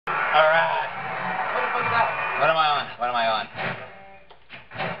What am I on? What am I on?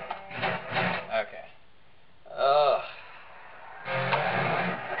 Okay. Ugh.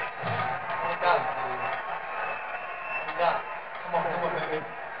 Come on, baby.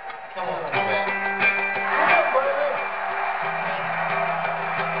 Come on, baby.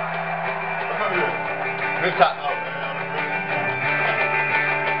 Rooftop.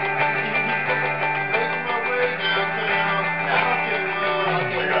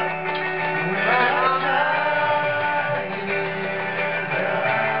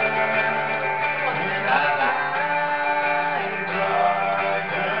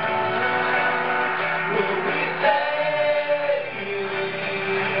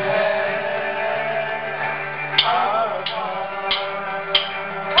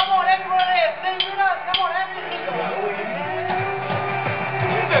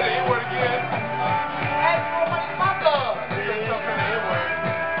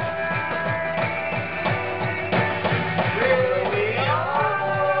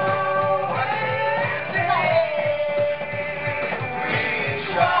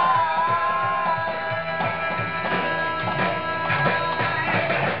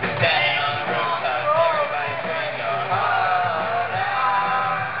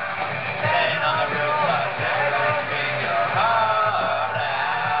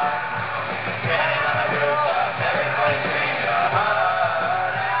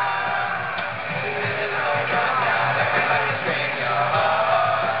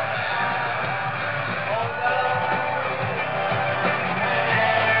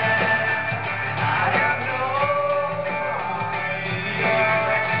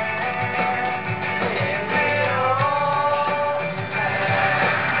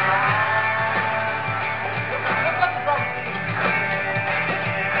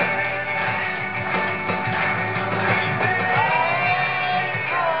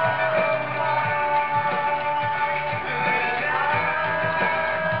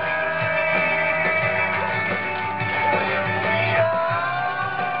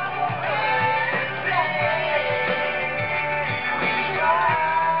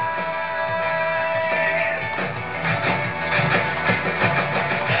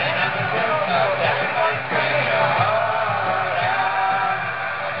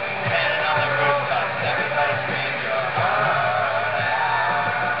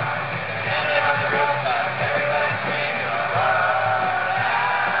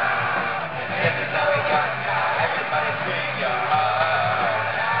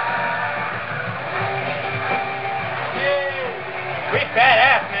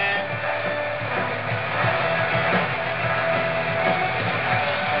 Badass, man.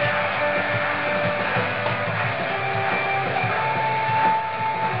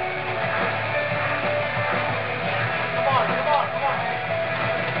 Come on.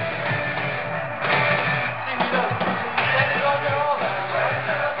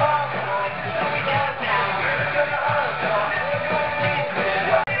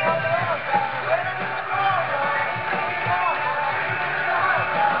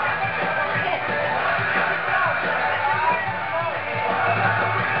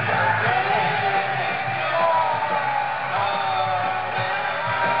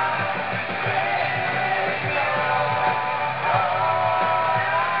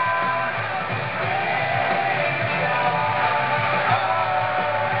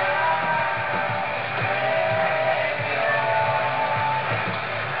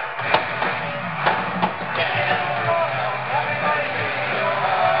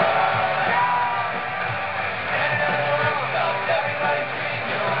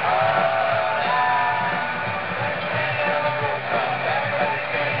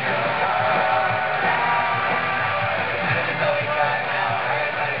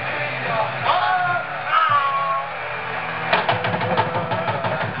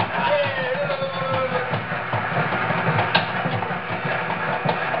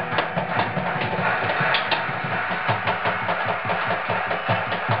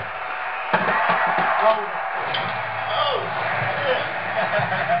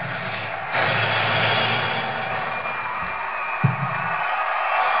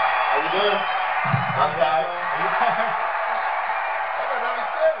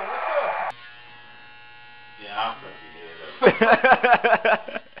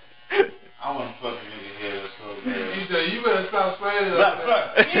 I want to fuck a nigga head up so bad. He said, you better stop spraying it up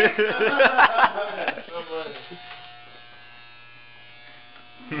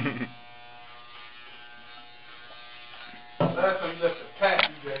Last time you left a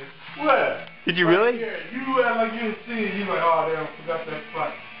taxi, Jay. What? Did you really? Yeah, you act like you didn't see it. You like, oh, damn, forgot that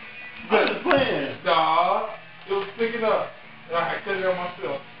spot. I was playing. Dawg, it was picking up. And I had to cut it on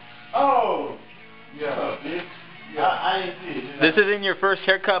myself. Oh. Yeah. What's up, bitch? This isn't your first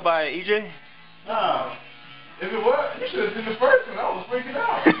haircut by EJ? No. If it was, you should have seen the first one. I was freaking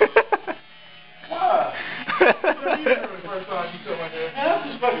out. Why? What do you do the first time you cut my hair? Man, I'm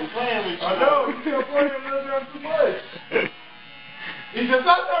just fucking playing with you. I know, you kept playing a little bit too much. He said,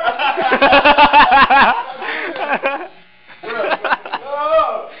 stop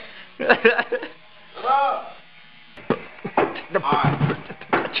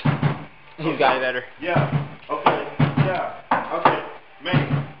He's got it better. Yeah. Okay. Yeah. Okay. Man,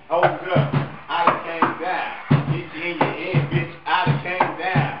 hold it up. I done came down. Get you in your head, bitch. I done came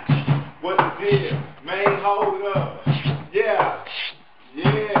down. What's the deal? Man, hold up. Yeah.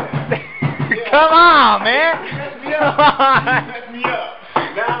 Yeah. Come on, man. You messed me up. You messed me up.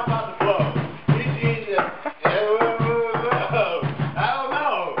 Now I'm about to blow. Get you in your... I don't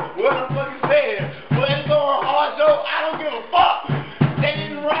know what I'm fucking saying. But it's going hard, so I don't give a fuck. They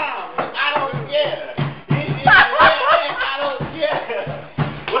didn't rhyme. I don't care. I don't care.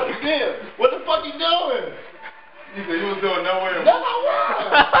 What's the deal? What the fuck you doing? He said, you was doing nowhere. That's my word.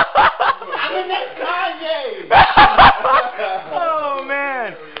 I'm in that Kanye. Oh,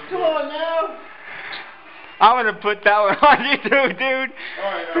 man. Come on now. I'm going to put that one on you too, dude.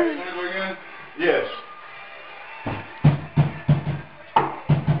 Alright, you want to go again? Yes.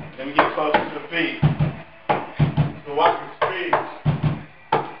 Let me get closer to the beat. So watch the speed.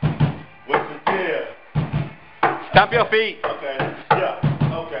 What's the deal? Stop your feet. Okay. Yeah.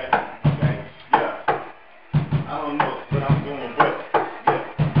 Okay. Okay. Yeah. I don't know what I'm doing, but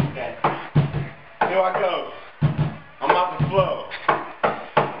yeah. Okay. Here I go. I'm off the flow.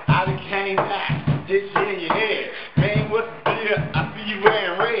 I done came back. Get you in your head. Man, what's the deal? I see you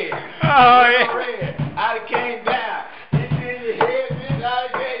wearing red. Oh, yeah. Red. I done came down. Get you in your head, bitch. I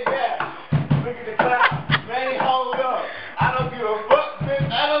done came down. Look at the cloud. Man, hold up. I don't give a fuck, bitch.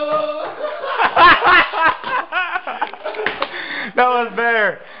 I don't know. That was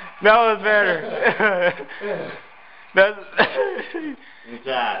better. That was better.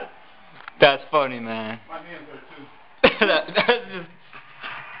 That's funny, man. My hands are too. That's just,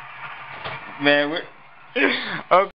 man, we're okay.